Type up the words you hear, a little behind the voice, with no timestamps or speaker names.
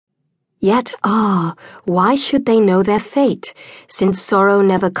Yet, why should they know their fate, since sorrow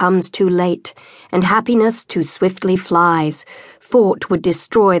never comes too late, and happiness too swiftly flies? Thought would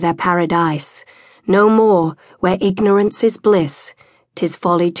destroy their paradise. No more, where ignorance is bliss, 'tis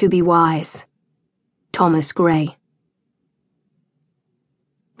folly to be wise. Thomas Gray.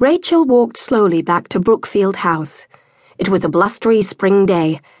 Rachel walked slowly back to Brookfield House. It was a blustery spring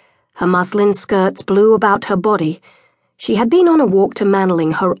day. Her muslin skirts blew about her body. She had been on a walk to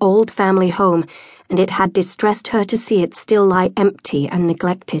Manling, her old family home, and it had distressed her to see it still lie empty and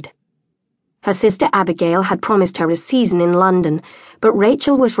neglected. Her sister Abigail had promised her a season in London, but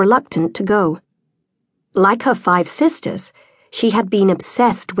Rachel was reluctant to go. Like her 5 sisters, she had been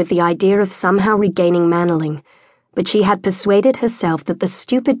obsessed with the idea of somehow regaining Manling, but she had persuaded herself that the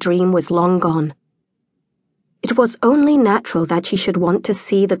stupid dream was long gone. It was only natural that she should want to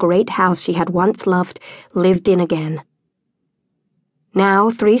see the great house she had once loved lived in again. Now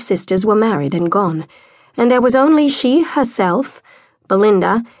 3 sisters were married and gone, and there was only she herself,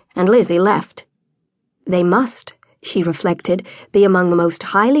 Belinda, and Lizzie left. They must, she reflected, be among the most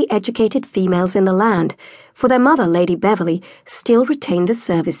highly educated females in the land, for their mother, Lady Beverley, still retained the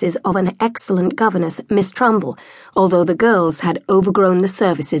services of an excellent governess, Miss Trumbull, although the girls had overgrown the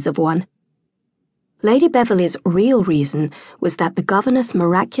services of one. Lady Beverley's real reason was that the governess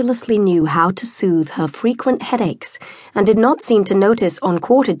miraculously knew how to soothe her frequent headaches, and did not seem to notice on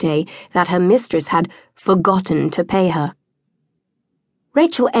quarter day that her mistress had forgotten to pay her.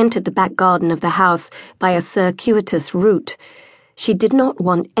 Rachel entered the back garden of the house by a circuitous route. She did not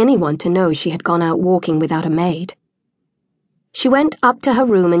want anyone to know she had gone out walking without a maid. She went up to her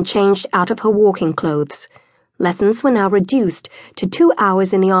room and changed out of her walking clothes. Lessons were now reduced to 2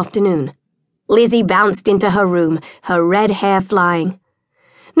 hours in the afternoon. Lizzie bounced into her room, her red hair flying.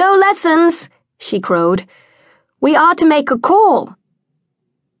 "No lessons," she crowed. "We are to make a call."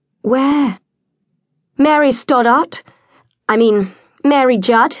 "Where?" "Mary Stoddart. Mary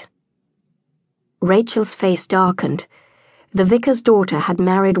Judd." Rachel's face darkened. The vicar's daughter had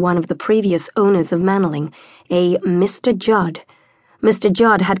married one of the previous owners of Manling, a Mr. Judd. Mr.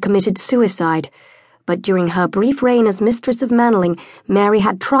 Judd had committed suicide, but during her brief reign as mistress of Manling, Mary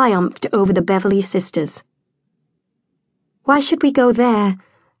had triumphed over the Beverley sisters. "Why should we go there?"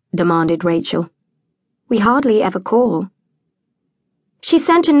 demanded Rachel. "We hardly ever call." "She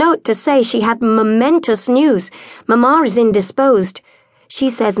sent a note to say she had momentous news. Mamma is indisposed. She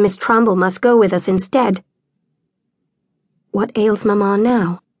says Miss Trumbull must go with us instead." "What ails Mamma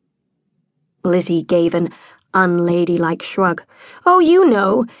now?" Lizzie gave an unladylike shrug. "Oh, you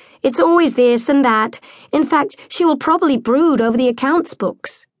know, it's always this and that. In fact, she will probably brood over the accounts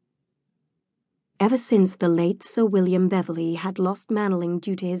books." Ever since the late Sir William Beverley had lost Manling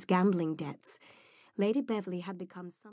due to his gambling debts, Lady Beverley had become